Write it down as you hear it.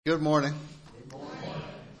Good morning.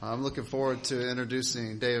 I'm looking forward to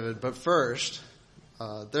introducing David, but first,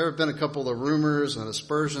 there have been a couple of rumors and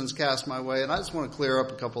aspersions cast my way, and I just want to clear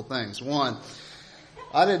up a couple things. One,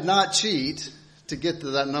 I did not cheat to get to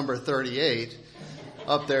that number 38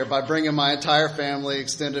 up there by bringing my entire family,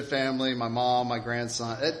 extended family, my mom, my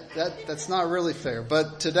grandson. That's not really fair.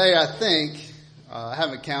 But today, I think, I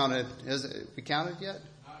haven't counted. We counted yet?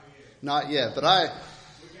 Not yet. But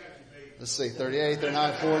let's see, 38,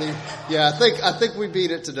 39, 40. Yeah, I think we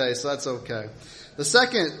beat it today, so that's okay. The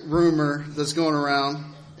second rumor that's going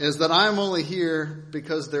around is that I'm only here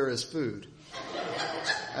because there is food.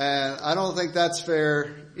 And I don't think that's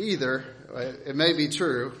fair either. It may be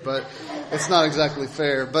true, but it's not exactly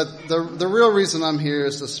fair. But the real reason I'm here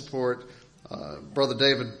is to support Brother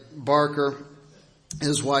David Barker,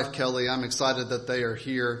 his wife Kelly. I'm excited that they are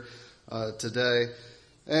here today.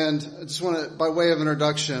 And I just want to, by way of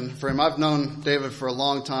introduction for him, I've known David for a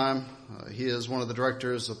long time. He is one of the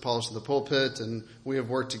directors of Polishing the Pulpit, and we have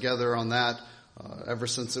worked together on that ever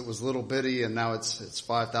since it was little bitty, and now it's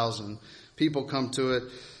 5,000 people come to it.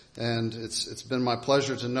 And it's been my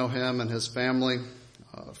pleasure to know him and his family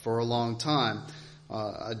for a long time.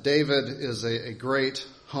 David is a great,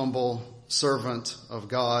 humble servant of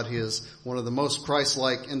God. He is one of the most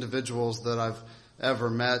Christ-like individuals that I've ever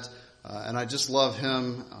met. And I just love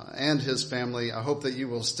him and his family. I hope that you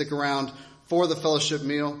will stick around for the fellowship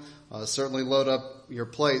meal. Certainly load up your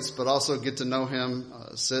plates, but also get to know him.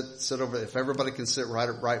 Sit over. If everybody can sit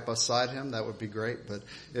right beside him, that would be great. But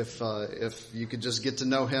if you could just get to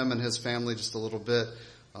know him and his family just a little bit,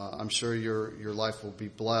 I'm sure your life will be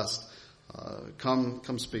blessed.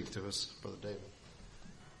 Come speak to us, Brother David.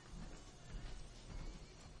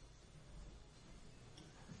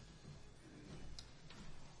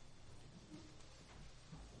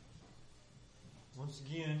 Once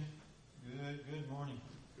again, good morning.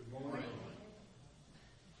 Good morning.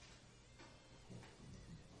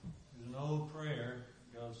 There's an old prayer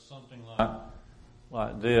goes something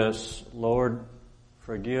like this: Lord,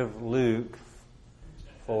 forgive Luke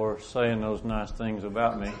for saying those nice things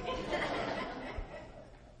about me,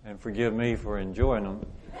 and forgive me for enjoying them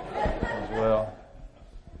as well.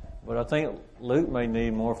 But I think Luke may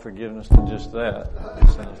need more forgiveness than just that. It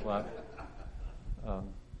sounds like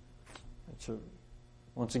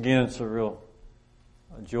once again, it's a real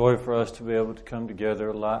joy for us to be able to come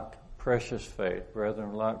together like precious faith,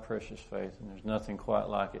 brethren, like precious faith, and there's nothing quite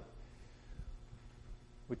like it.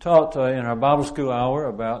 We talked in our Bible school hour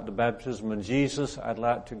about the baptism of Jesus. I'd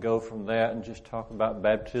like to go from that and just talk about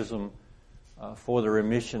baptism for the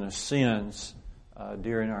remission of sins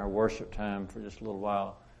during our worship time for just a little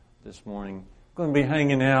while this morning. I'm going to be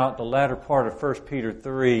hanging out the latter part of 1 Peter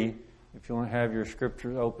 3. If you want to have your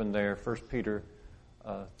scriptures open there, 1 Peter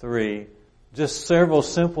 3. Just several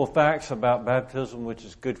simple facts about baptism, which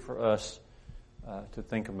is good for us to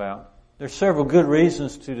think about. There's several good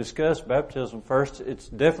reasons to discuss baptism. First, it's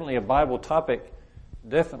definitely a Bible topic.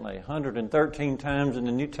 Definitely. 113 times in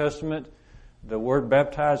the New Testament. The word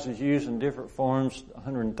baptized is used in different forms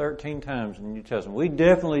 113 times in the New Testament. We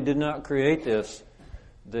definitely did not create this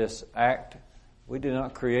act. We did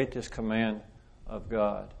not create this command of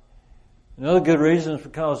God. Another good reason is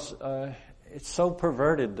because it's so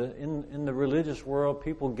perverted. In the religious world,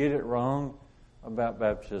 people get it wrong about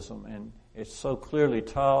baptism, and it's so clearly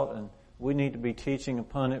taught, and we need to be teaching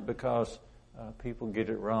upon it because people get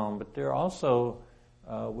it wrong. But there also,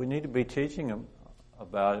 we need to be teaching them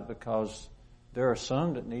about it because there are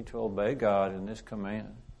some that need to obey God in this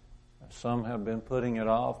command. Some have been putting it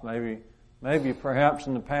off. Maybe perhaps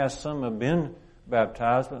in the past some have been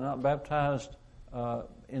baptized, but not baptized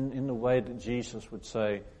in the way that Jesus would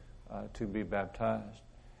say to be baptized.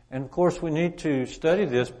 And of course we need to study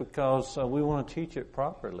this because we want to teach it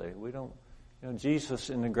properly. We don't, Jesus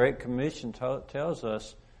in the Great Commission tells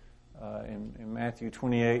us in Matthew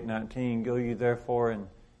 28:19, go ye therefore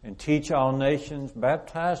and teach all nations,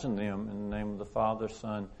 baptizing them in the name of the Father,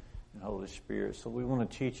 Son, and Holy Spirit. So we want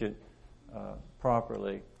to teach it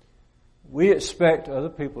properly. We expect other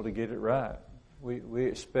people to get it right. We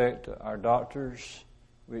expect our doctors,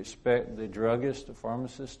 we expect the druggist, the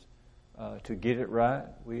pharmacist, to get it right.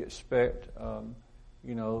 We expect,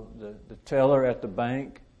 the teller at the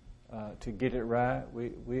bank to get it right.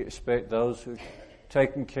 We expect those who are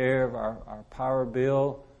taking care of our power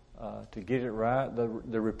bill to get it right.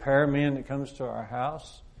 The repairman that comes to our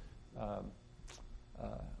house.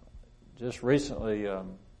 Just recently,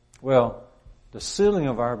 the ceiling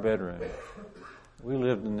of our bedroom. We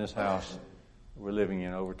lived in this house we're living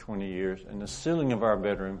in over 20 years, and the ceiling of our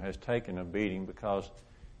bedroom has taken a beating because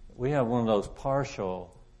we have one of those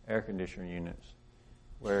partial air conditioner units.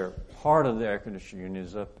 where part of the air conditioning unit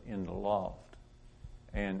is up in the loft,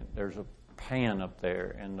 and there's a pan up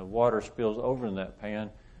there, and the water spills over in that pan,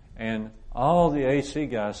 and all the AC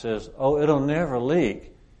guy says, "Oh, it'll never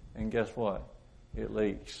leak," and guess what? It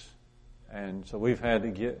leaks. And so we had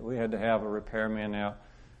to have a repairman out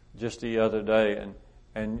just the other day,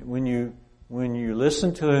 and when you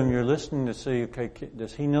listen to him, you're listening to see, okay,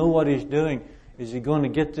 does he know what he's doing? Is he going to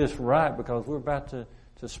get this right? Because we're about to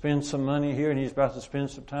spend some money here, and he's about to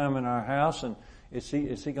spend some time in our house, and is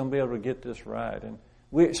he going to be able to get this right? And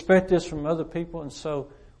we expect this from other people, and so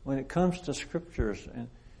when it comes to scriptures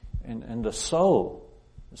and the soul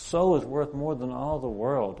is worth more than all the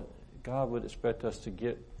world. God would expect us to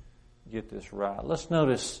get this right. Let's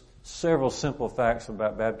notice several simple facts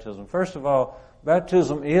about baptism. First of all,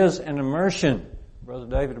 baptism is an immersion. Brother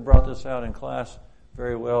David brought this out in class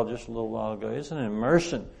very well just a little while ago. It's an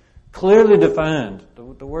immersion, clearly defined. The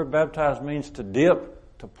word baptize means to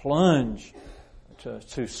dip, to plunge,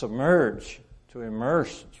 to submerge, to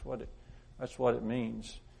immerse. That's what it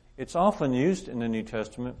means. It's often used in the New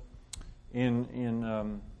Testament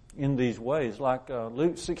in these ways, like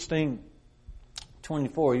Luke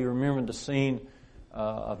 16:24. You remember the scene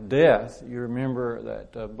of death. You remember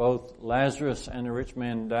that both Lazarus and the rich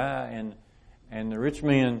man die, and the rich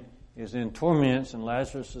man is in torments, and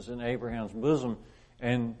Lazarus is in Abraham's bosom,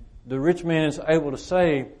 and the rich man is able to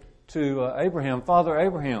say to Abraham, "Father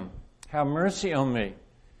Abraham, have mercy on me,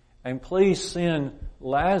 and please send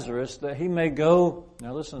Lazarus that he may go,"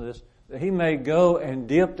 now listen to this, "that he may go and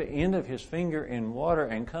dip the end of his finger in water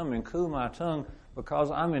and come and cool my tongue, because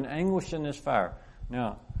I'm in anguish in this fire."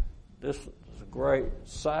 Now, this is a great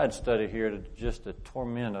side study here to just the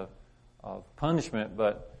torment of punishment,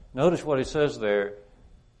 but notice what he says there.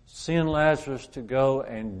 Send Lazarus to go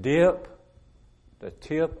and dip the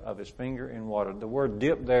tip of his finger in water. The word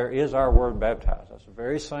dip there is our word baptize. That's the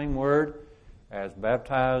very same word as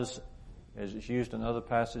baptize as it's used in other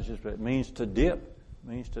passages, but it means to dip. It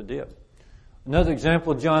means to dip. Another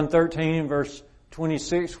example, John 13, verse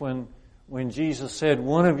 26, when Jesus said,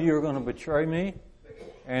 "One of you are going to betray me,"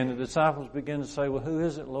 and the disciples begin to say, "Well, who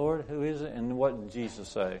is it, Lord? Who is it?" And what did Jesus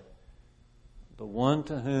say? "The one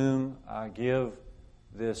to whom I give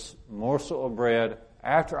this morsel of bread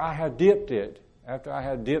after I have dipped it,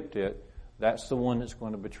 that's the one that's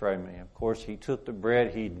going to betray me." Of course, he took the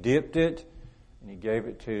bread, he dipped it, and he gave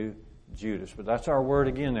it to Judas. But that's our word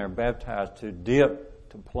again there, baptized, to dip,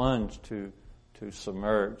 to plunge, to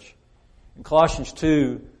submerge. In Colossians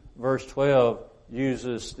 2, verse 12,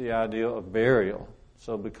 uses the idea of burial.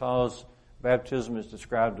 So because baptism is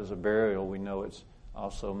described as a burial, we know it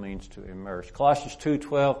also means to immerse. Colossians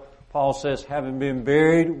 2:12, Paul says, "Having been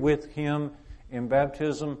buried with him in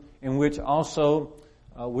baptism, in which also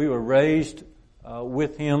we were raised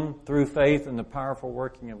with him through faith in the powerful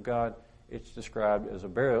working of God." It's described as a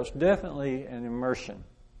burial. It's definitely an immersion,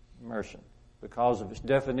 because of its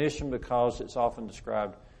definition, because it's often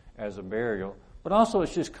described as a burial. But also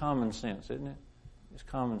it's just common sense, isn't it? It's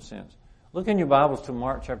common sense. Look in your Bibles to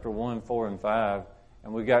Mark chapter 1, 4, and 5,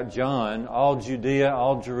 and we got John, all Judea,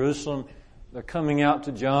 all Jerusalem. They're coming out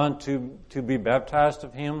to John to be baptized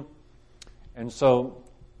of him. And so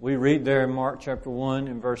we read there in Mark chapter 1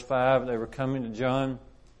 and verse 5, they were coming to John,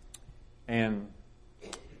 and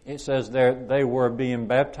it says there, they were being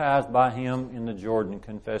baptized by him in the Jordan,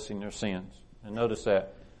 confessing their sins. And notice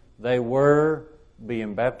that. They were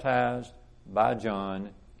being baptized by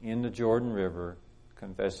John in the Jordan River,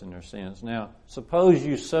 confessing their sins. Now, suppose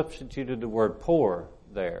you substituted the word pour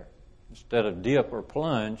there. Instead of dip or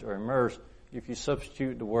plunge or immerse, if you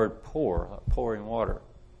substitute the word pour, like pouring water.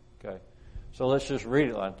 Okay. So let's just read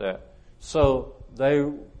it like that. So they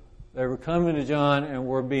were coming to John and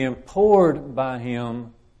were being poured by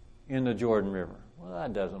him in the Jordan River. Well,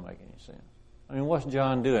 that doesn't make any sense. I mean, what's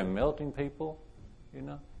John doing? Melting people? You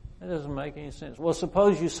know? That doesn't make any sense. Well,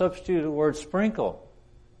 suppose you substitute the word sprinkle.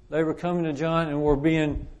 They were coming to John and were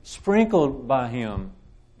being sprinkled by him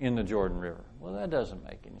in the Jordan River. Well, that doesn't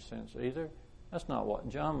make any sense either. That's not what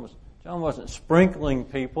John was. John wasn't sprinkling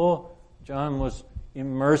people. John was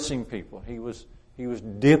immersing people. He was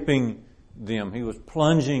dipping them. He was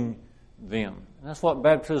plunging them. And that's what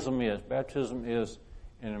baptism is. Baptism is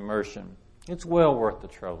an immersion. It's well worth the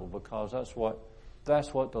trouble, because that's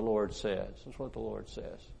what the Lord says. That's what the Lord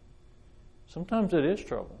says. Sometimes it is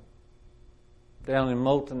trouble. Down in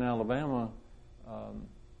Moulton, Alabama,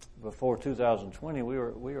 before 2020, we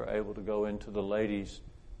were able to go into the ladies'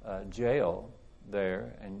 jail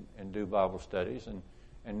there and do Bible studies.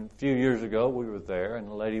 And a few years ago, we were there, and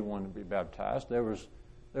the lady wanted to be baptized. There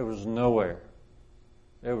was nowhere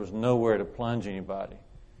to plunge anybody.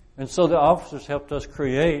 And so the officers helped us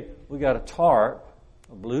create, we got a tarp,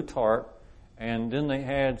 a blue tarp, and then they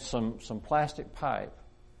had some plastic pipe.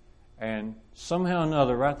 And somehow or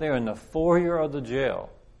another, right there in the foyer of the jail,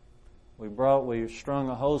 we strung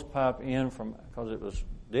a hose pipe in from, because it was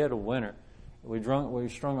dead of winter, we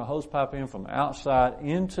strung a hose pipe in from outside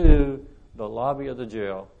into the lobby of the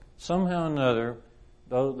jail. Somehow or another,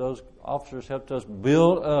 those officers helped us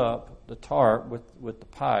build up the tarp with the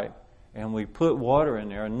pipe, and we put water in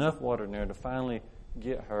there, enough water in there to finally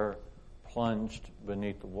get her plunged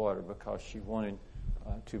beneath the water because she wanted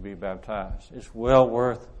to be baptized. It's well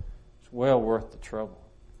worth the trouble.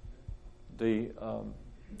 The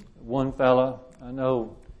one fella, I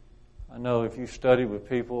know if you study with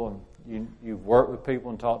people and you've worked with people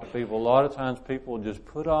and talked to people, a lot of times people will just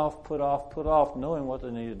put off, knowing what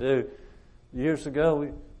they need to do. Years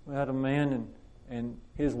ago, we had a man and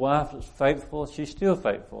his wife was faithful. She's still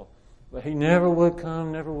faithful. But he never would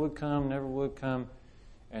come.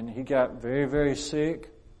 And he got very, very sick.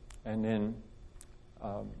 And then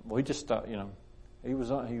we just thought, he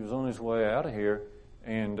was on his way out of here.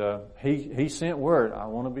 And he sent word, I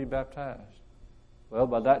want to be baptized. Well,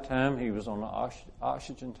 by that time, he was on an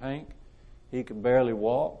oxygen tank. He could barely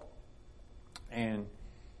walk. And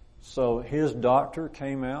so his doctor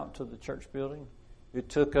came out to the church building. It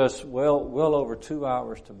took us well over 2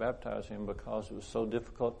 hours to baptize him because it was so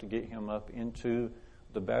difficult to get him up into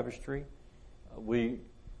the baptistry. We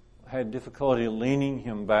had difficulty leaning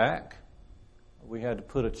him back. We had to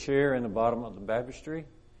put a chair in the bottom of the baptistry.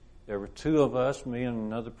 There were two of us, me and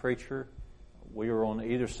another preacher. We were on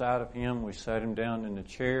either side of him. We sat him down in the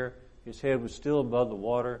chair. His head was still above the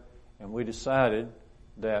water, and we decided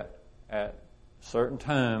that at a certain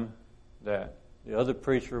time that the other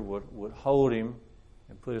preacher would hold him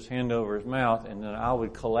and put his hand over his mouth, and then I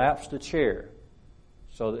would collapse the chair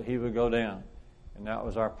so that he would go down. And that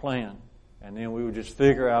was our plan. And then we would just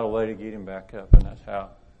figure out a way to get him back up, and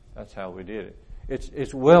that's how we did it.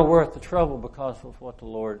 It's well worth the trouble because of what the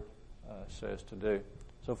Lord says to do.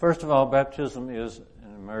 So first of all, baptism is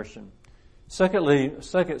an immersion. Secondly, a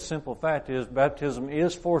second simple fact is baptism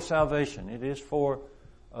is for salvation. It is for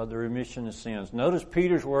the remission of sins. Notice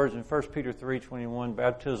Peter's words in 1 Peter 3:21,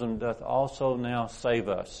 baptism doth also now save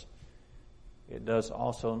us. It does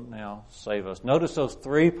also now save us. Notice those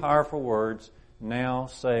three powerful words, now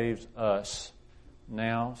saves us.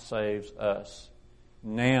 Now saves us.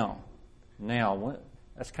 Now.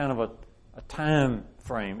 That's kind of a time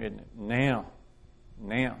frame, isn't it? Now.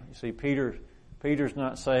 You see, Peter's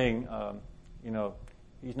not saying,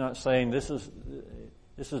 he's not saying this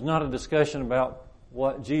is not a discussion about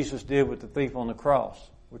what Jesus did with the thief on the cross.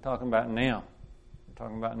 We're talking about now.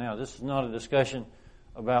 This is not a discussion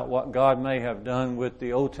about what God may have done with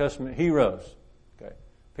the Old Testament heroes. Okay.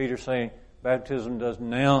 Peter's saying baptism does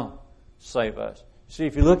now save us. See,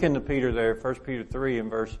 if you look into Peter there, 1 Peter 3 and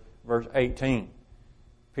verse 18,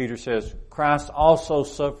 Peter says, Christ also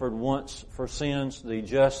suffered once for sins, the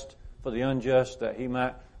just for the unjust, that he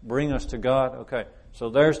might bring us to God. Okay, so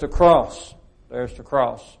there's the cross.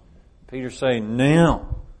 Peter's saying,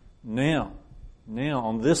 now,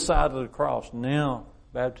 on this side of the cross, now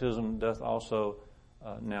baptism doth also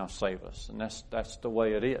now save us. And that's the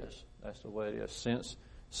way it is.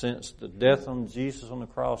 Since the death on Jesus on the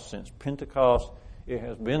cross, since Pentecost, it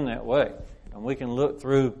has been that way. And we can look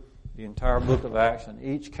through the entire book of Acts, and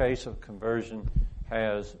each case of conversion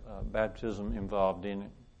has baptism involved in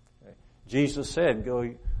it. Okay. Jesus said,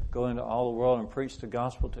 go into all the world and preach the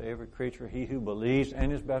gospel to every creature. He who believes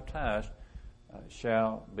and is baptized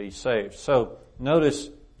shall be saved. So notice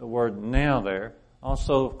the word now there.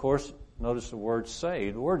 Also, of course, notice the word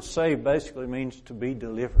saved. The word saved basically means to be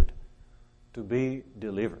delivered. To be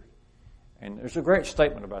delivered. And there's a great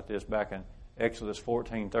statement about this back in Exodus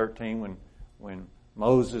 14:13 when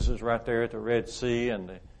Moses is right there at the Red Sea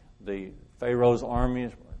and the Pharaoh's army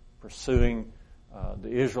is pursuing the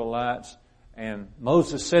Israelites. And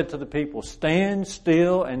Moses said to the people, stand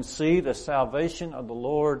still and see the salvation of the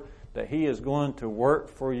Lord that he is going to work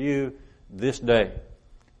for you this day.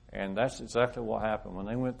 And that's exactly what happened. When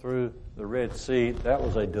they went through the Red Sea, that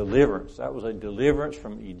was a deliverance. That was a deliverance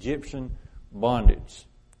from Egyptian bondage.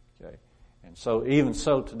 Okay. And so even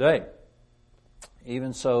so today,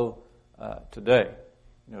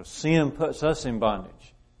 sin puts us in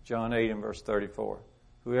bondage. John 8 and verse 34.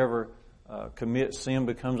 Whoever commits sin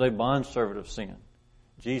becomes a bondservant of sin.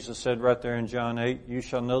 Jesus said right there in John 8, you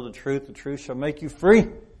shall know the truth shall make you free.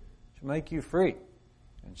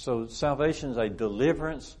 And so salvation is a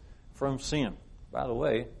deliverance from sin. By the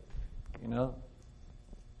way,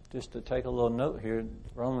 just to take a little note here,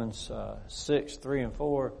 Romans 6:3 and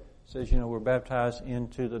 4 says, we're baptized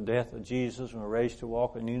into the death of Jesus and we're raised to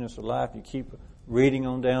walk in newness of life. You keep reading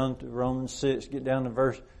on down to Romans 6, get down to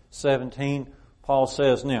verse 17. Paul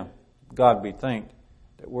says, now, God be thanked,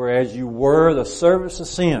 that whereas you were the servants of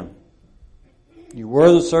sin, you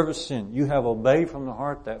have obeyed from the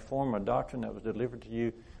heart that form of doctrine that was delivered to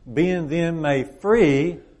you. Being then made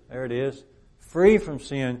free, there it is, free from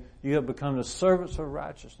sin, you have become the servants of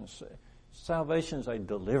righteousness. Salvation is a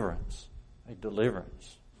deliverance.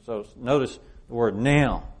 So notice the word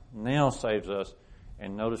now saves us,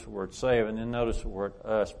 and notice the word save, and then notice the word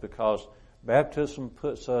us, because baptism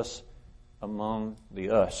puts us among the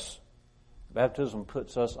us. Baptism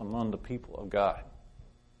puts us among the people of God.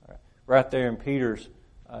 Right there in Peter's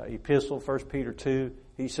epistle, 1 Peter 2,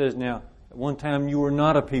 he says, now, at one time you were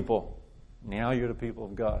not a people. Now you're the people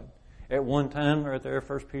of God. At one time, right there,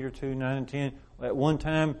 1 Peter 2, 9 and 10, at one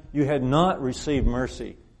time you had not received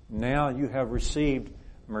mercy. Now you have received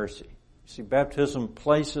mercy. You see, baptism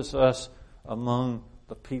places us among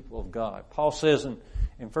the people of God. Paul says in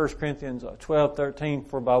 1 Corinthians 12:13,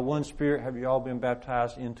 for by one Spirit have you all been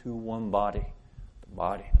baptized into one body.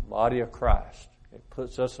 The body of Christ. It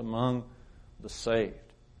puts us among the saved.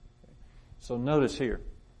 So notice here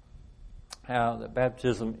how that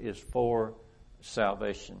baptism is for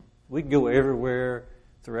salvation. We go everywhere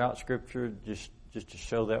throughout Scripture just to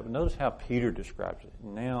show that. But notice how Peter describes it.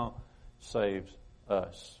 Now saves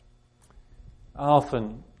us. I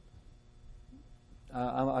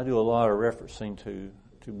do a lot of referencing to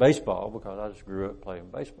baseball because I just grew up playing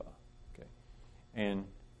baseball. Okay, and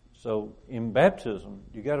so in baptism,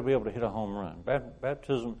 you got to be able to hit a home run.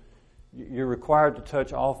 Baptism, you're required to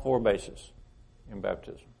touch all four bases in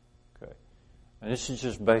baptism. Okay, and this is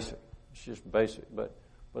just basic. It's just basic, but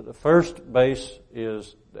the first base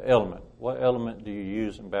is the element. What element do you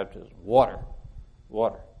use in baptism? Water.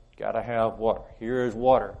 Got to have water. Here is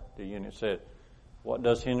water. The unit said, what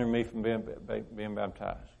does hinder me from being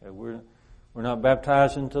baptized? Okay, we're not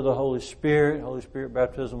baptized into the Holy Spirit. Holy Spirit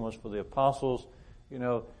baptism was for the apostles.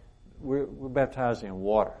 We're baptized in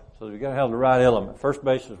water. So we've got to have the right element. First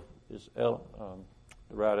base is the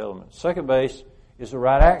right element. Second base is the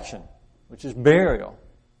right action, which is burial.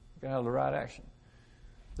 You've got to have the right action.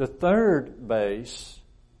 The third base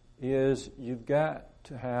is you've got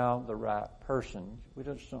to have the right person. We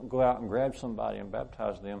just don't go out and grab somebody and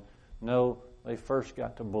baptize them. No, they first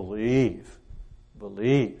got to believe.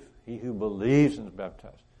 Believe. He who believes and is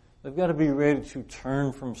baptized. They've got to be ready to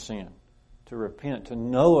turn from sin, to repent, to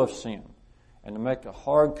know of sin, and to make a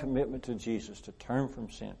hard commitment to Jesus, to turn from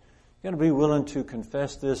sin. You've got to be willing to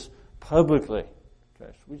confess this publicly.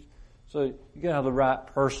 Okay, so you've got to have the right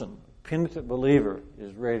person. A penitent believer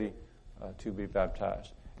is ready to be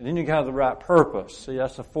baptized. And then you've got to have the right purpose. See,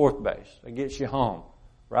 that's the fourth base. That gets you home.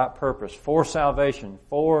 Right purpose for salvation,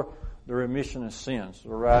 for the remission of sins. The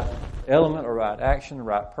right element, the right action, the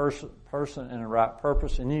right person, and the right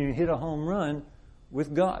purpose. And then you hit a home run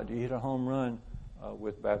with God. You hit a home run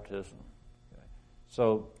with baptism. Okay.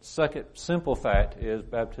 So, second simple fact is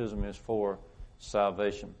baptism is for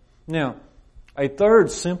salvation. Now, a third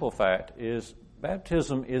simple fact is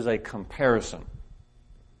baptism is a comparison.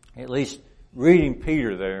 At least reading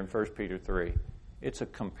Peter there in 1 Peter 3, it's a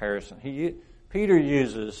comparison. Peter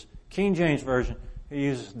uses, King James Version, he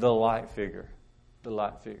uses the light figure.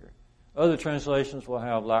 Other translations will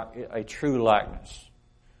have a true likeness.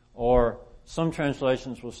 Or some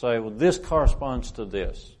translations will say, well, this corresponds to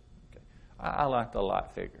this. Okay. I like the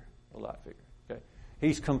light figure. Okay.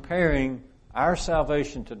 He's comparing our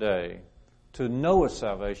salvation today to Noah's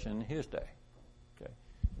salvation in his day. Okay.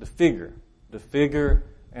 The figure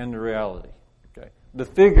and the reality. Okay. The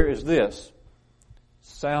figure is this.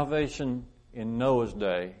 Salvation in Noah's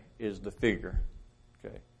day is the figure.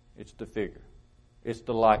 Okay. It's the figure. It's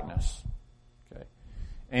the likeness. Okay.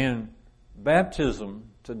 And baptism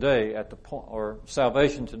today at the point, or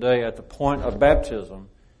salvation today at the point of baptism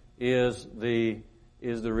is the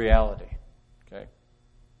reality. Okay.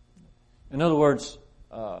 In other words,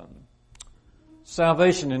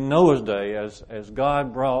 salvation in Noah's day, as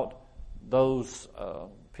God brought those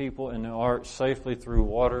people in the ark safely through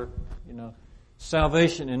water,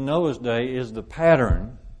 salvation in Noah's day is the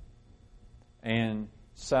pattern, and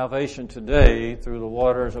salvation today through the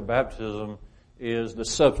waters of baptism is the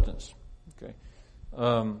substance. Okay.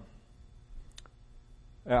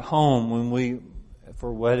 At home,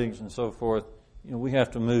 for weddings and so forth, we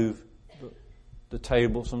have to move the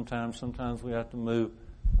table sometimes. Sometimes we have to move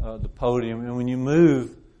the podium. And when you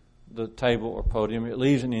move the table or podium, it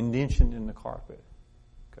leaves an indentation in the carpet.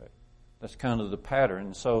 Okay. That's kind of the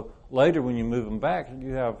pattern. So later when you move them back,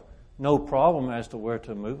 you have no problem as to where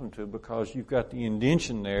to move them to because you've got the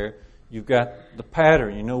indention there. You've got the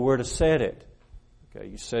pattern. You know where to set it. Okay,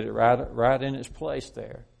 you set it right in its place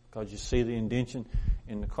there because you see the indention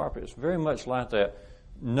in the carpet. It's very much like that.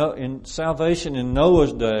 In salvation in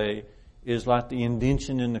Noah's day is like the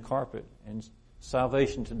indention in the carpet, and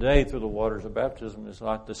salvation today through the waters of baptism is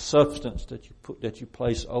like the substance that you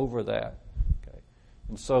place over that. Okay,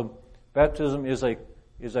 and so baptism is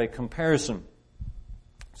a comparison.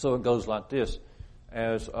 So it goes like this: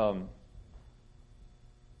 as the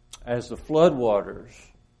floodwaters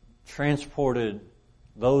transported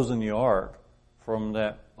those in the ark from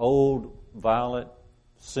that old, violent,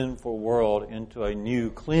 sinful world into a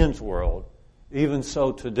new, cleansed world, even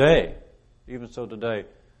so today,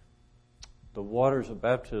 the waters of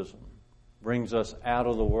baptism brings us out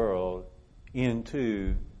of the world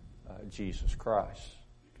into Jesus Christ.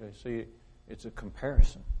 Okay, see, it's a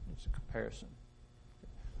comparison. It's a comparison.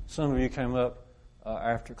 Some of you came up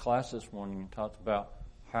after class this morning and talked about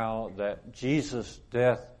how that Jesus'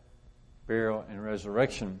 death, burial, and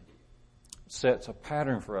resurrection sets a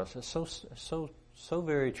pattern for us. It's so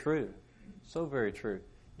very true. So very true.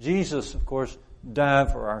 Jesus, of course,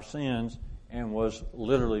 died for our sins and was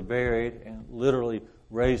literally buried and literally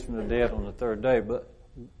raised from the dead on the third day. But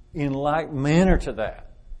in like manner to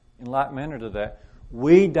that,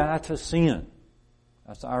 we die to sin.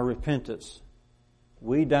 That's our repentance.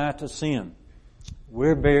 We die to sin.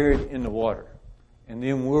 We're buried in the water. And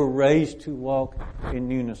then we're raised to walk in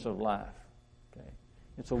newness of life. Okay.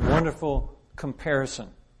 It's a wonderful comparison.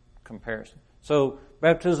 So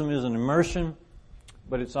baptism is an immersion,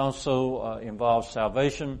 but it's also involves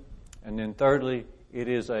salvation. And then thirdly, it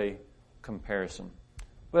is a comparison.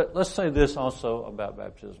 But let's say this also about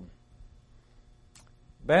baptism.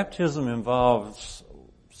 Baptism involves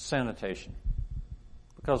sanitation.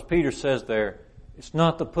 Because Peter says there, it's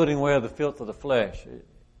not the putting away of the filth of the flesh.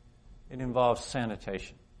 It involves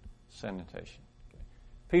sanitation. Sanitation. Okay.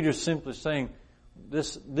 Peter's simply saying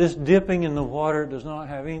this dipping in the water does not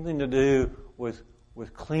have anything to do with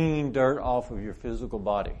cleaning dirt off of your physical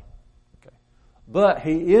body. Okay. But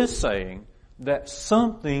he is saying that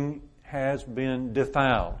something has been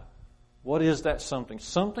defiled. What is that something?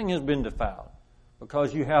 Something has been defiled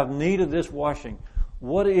because you have need of this washing.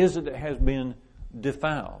 What is it that has been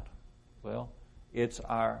defiled? Well, it's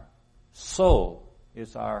our soul.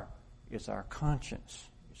 It's our conscience,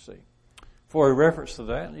 you see. For a reference to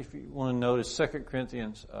that, if you want to notice 2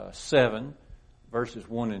 Corinthians 7, verses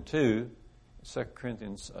 1 and 2, 2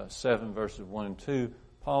 Corinthians 7, verses 1 and 2,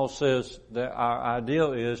 Paul says that our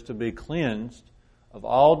ideal is to be cleansed of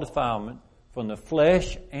all defilement from the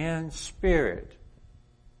flesh and spirit,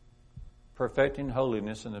 perfecting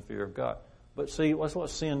holiness in the fear of God. But see, that's what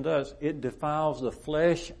sin does. It defiles the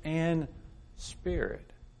flesh and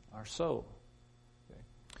spirit, our soul. Okay.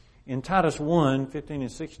 In Titus 1, 15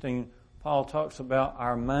 and 16, Paul talks about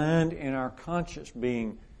our mind and our conscience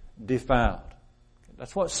being defiled. Okay.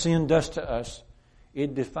 That's what sin does to us.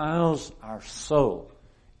 It defiles our soul.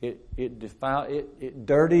 It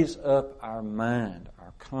dirties up our mind,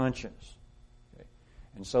 our conscience. Okay.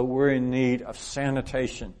 And so we're in need of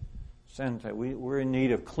sanitation. We're in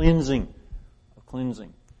need of cleansing.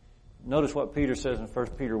 Notice what Peter says in 1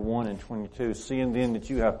 Peter 1 and 22. Seeing then that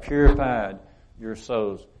you have purified your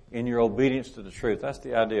souls in your obedience to the truth. That's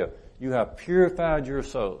the idea. You have purified your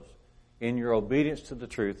souls in your obedience to the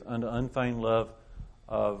truth unto unfeigned love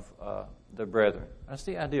of the brethren. That's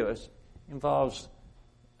the idea. It involves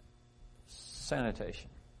sanitation.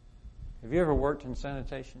 Have you ever worked in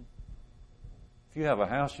sanitation? If you have a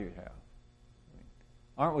house, you have.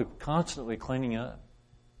 Aren't we constantly cleaning up?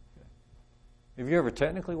 Have you ever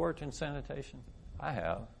technically worked in sanitation? I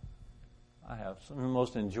have. Some of the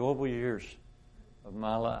most enjoyable years of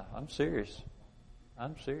my life. I'm serious.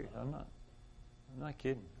 I'm not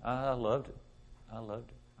kidding. I loved it.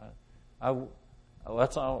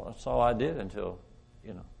 That's all I did until,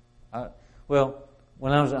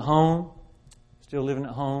 when I was at home, still living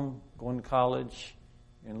at home, going to college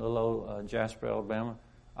in little old Jasper, Alabama,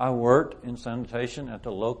 I worked in sanitation at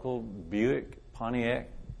the local Buick, Pontiac,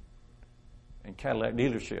 and Cadillac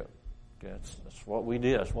dealership. Okay, that's what we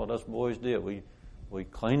did. That's what us boys did. We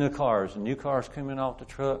cleaned the cars. The new cars coming off the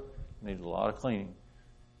truck needed a lot of cleaning.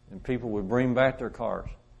 And people would bring back their cars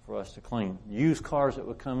for us to clean. Used cars that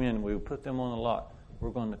would come in, we would put them on the lot.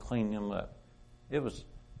 We're going to clean them up. It was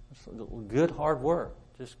good, hard work.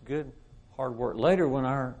 Just good, hard work. Later,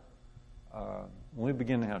 when we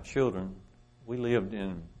began to have children,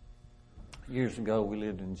 years ago, we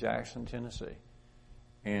lived in Jackson, Tennessee.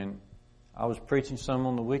 And I was preaching some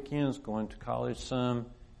on the weekends, going to college some,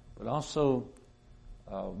 but also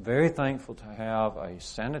very thankful to have a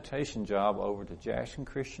sanitation job over to Jackson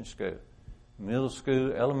Christian School. Middle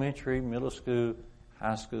school, elementary, middle school,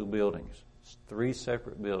 high school buildings. It's 3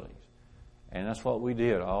 separate buildings. And that's what we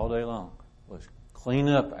did all day long, was clean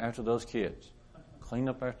up after those kids. Clean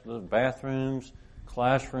up after those bathrooms,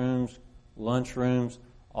 classrooms, lunchrooms,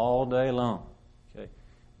 all day long. Okay,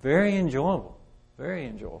 very enjoyable. Very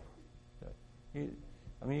enjoyable. Okay.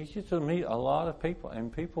 You get to meet a lot of people,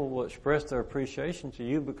 and people will express their appreciation to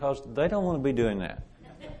you because they don't want to be doing that.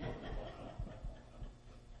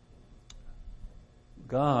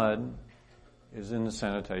 God is in the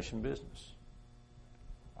sanitation business.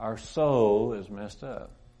 Our soul is messed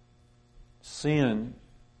up. Sin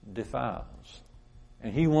defiles.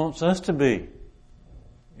 And He wants us to be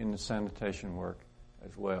in the sanitation work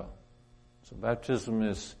as well. So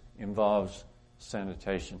baptism involves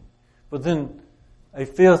sanitation. But then a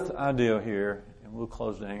 5th ideal here, and we'll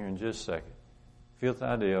close down here in just a second. 5th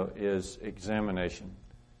ideal is examination.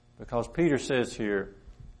 Because Peter says here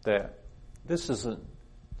that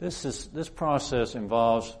this process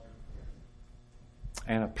involves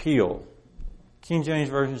an appeal. King James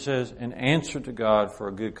Version says an answer to God for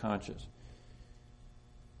a good conscience.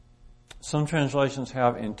 Some translations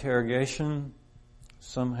have interrogation,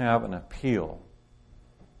 some have an appeal.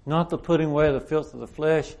 Not the putting away the filth of the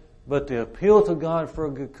flesh, but the appeal to God for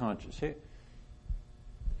a good conscience.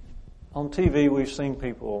 On TV, we've seen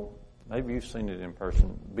people, maybe you've seen it in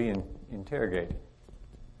person, being interrogated.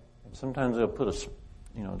 And sometimes they'll put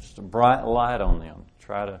just a bright light on them,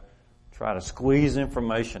 try to squeeze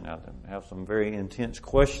information out of them, have some very intense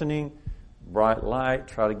questioning, bright light,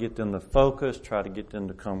 try to get them to focus, try to get them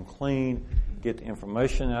to come clean, get the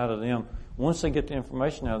information out of them. Once they get the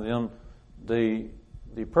information out of them, the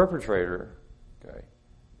perpetrator,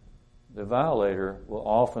 the violator, will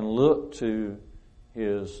often look to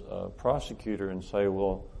his prosecutor and say,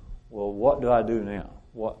 well, what do I do now?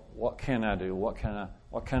 What can I do? What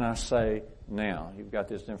can I say now? You've got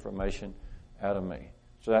this information out of me.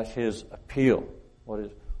 So that's his appeal.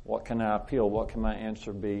 What can I appeal? What can my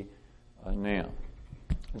answer be now?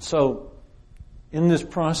 And so, in this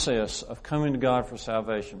process of coming to God for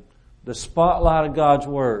salvation, the spotlight of God's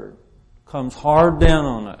Word comes hard down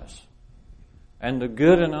on us. And the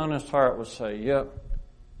good and honest heart will say, yep,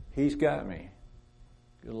 He's got me.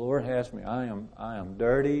 The Lord has me. I am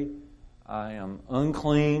dirty. I am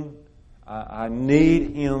unclean. I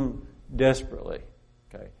need Him desperately.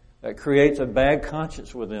 Okay, that creates a bad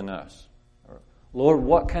conscience within us. Lord,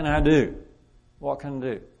 what can I do? What can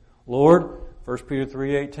I do? Lord, 1 Peter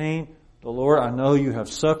 3:18, the Lord, I know you have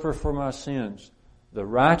suffered for my sins, the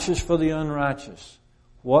righteous for the unrighteous.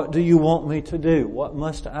 What do you want me to do? What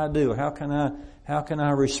must I do? How can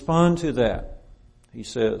I respond to that? He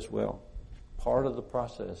says, well, part of the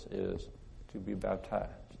process is to be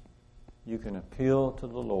baptized. You can appeal to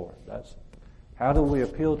the Lord. How do we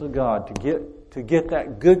appeal to God to get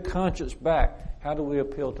that good conscience back? How do we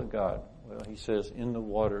appeal to God? Well, he says, in the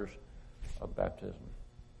waters of baptism.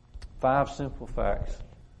 5 simple facts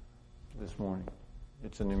this morning.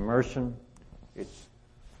 It's an immersion. It's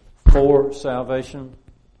for salvation.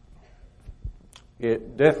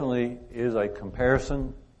 It definitely is a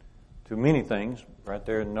comparison to many things. Right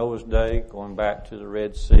there in Noah's day, going back to the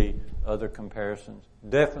Red Sea, other comparisons.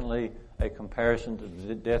 Definitely a comparison to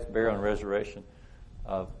the death, burial, and resurrection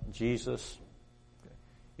of Jesus.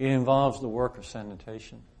 It involves the work of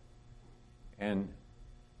sanitation. And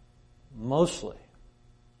mostly,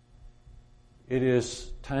 it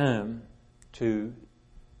is time to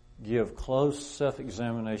give close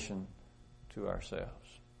self-examination to ourselves.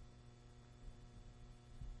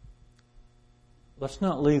 Let's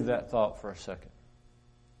not leave that thought for a second.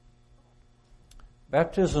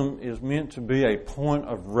 Baptism is meant to be a point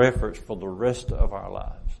of reference for the rest of our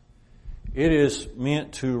lives. It is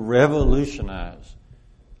meant to revolutionize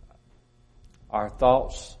our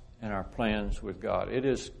thoughts and our plans with God. It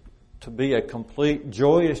is to be a complete,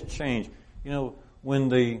 joyous change. You know, when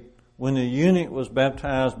the eunuch was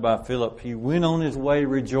baptized by Philip, he went on his way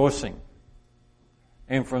rejoicing.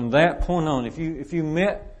 And from that point on, if you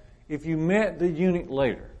met the eunuch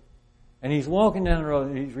later, and he's walking down the road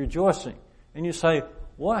and he's rejoicing, and you say,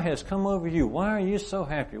 what has come over you? Why are you so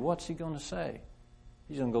happy? What's he going to say?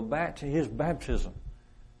 He's going to go back to his baptism.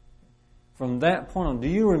 From that point on, do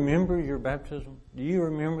you remember your baptism? Do you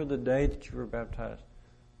remember the day that you were baptized?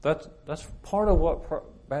 That's part of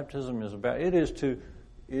what baptism is about. It is to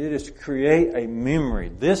create a memory.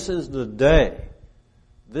 This is the day.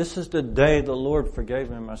 This is the day the Lord forgave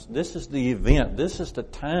me my sin. This is the event. This is the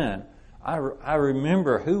time. I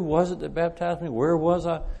remember who was it that baptized me? Where was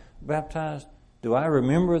I baptized? Do I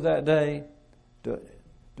remember that day?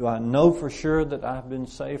 Do I know for sure that I've been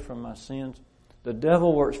saved from my sins? The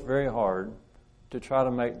devil works very hard to try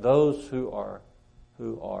to make those who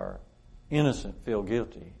are innocent feel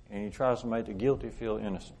guilty, and he tries to make the guilty feel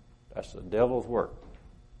innocent. That's the devil's work.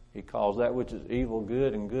 He calls that which is evil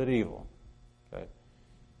good and good evil. Okay.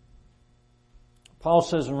 Paul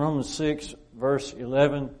says in Romans 6, verse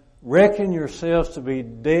 11, reckon yourselves to be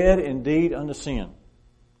dead indeed unto sin.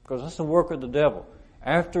 Because that's the work of the devil.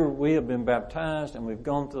 After we have been baptized and we've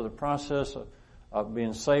gone through the process of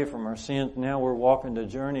being saved from our sins, now we're walking the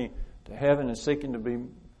journey to heaven and seeking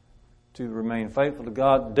to remain faithful to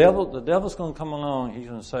God. The devil's going to come along. He's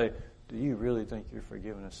going to say, do you really think you're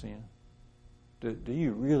forgiven of sin? Do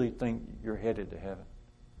you really think you're headed to heaven?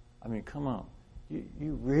 I mean, come on.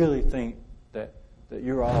 You really think that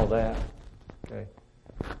you're all that? Okay.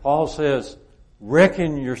 Paul says,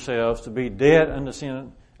 reckon yourselves to be dead unto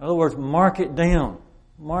sin. In other words, mark it down.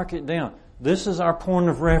 Mark it down. This is our point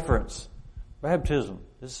of reference. Baptism.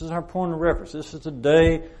 This is our point of reference. This is the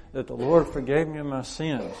day that the Lord forgave me of my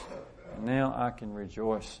sins. And now I can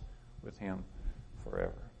rejoice with Him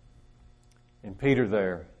forever. And Peter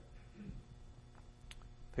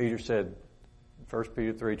said, 1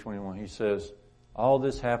 Peter 3:21, he says, all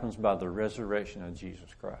this happens by the resurrection of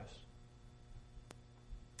Jesus Christ.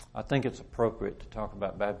 I think it's appropriate to talk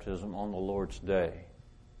about baptism on the Lord's Day,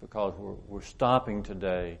 because we're stopping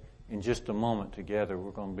today. In just a moment together,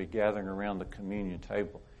 we're going to be gathering around the communion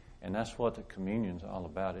table. And that's what the communion's all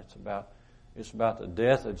about. It's about the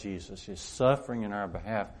death of Jesus, His suffering in our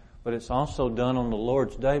behalf. But it's also done on the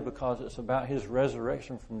Lord's Day because it's about His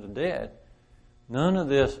resurrection from the dead. None of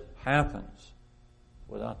this happens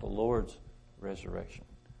without the Lord's resurrection.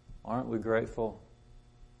 Aren't we grateful?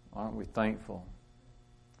 Aren't we thankful?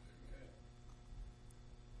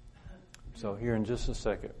 So here in just a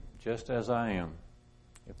second, just as I am,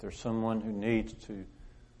 if there's someone who needs to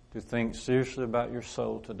think seriously about your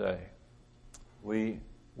soul today, we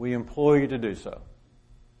implore you to do so.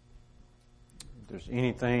 If there's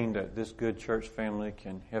anything that this good church family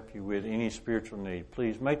can help you with, any spiritual need,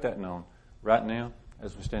 please make that known right now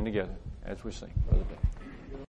as we stand together, as we sing. Brother Dave.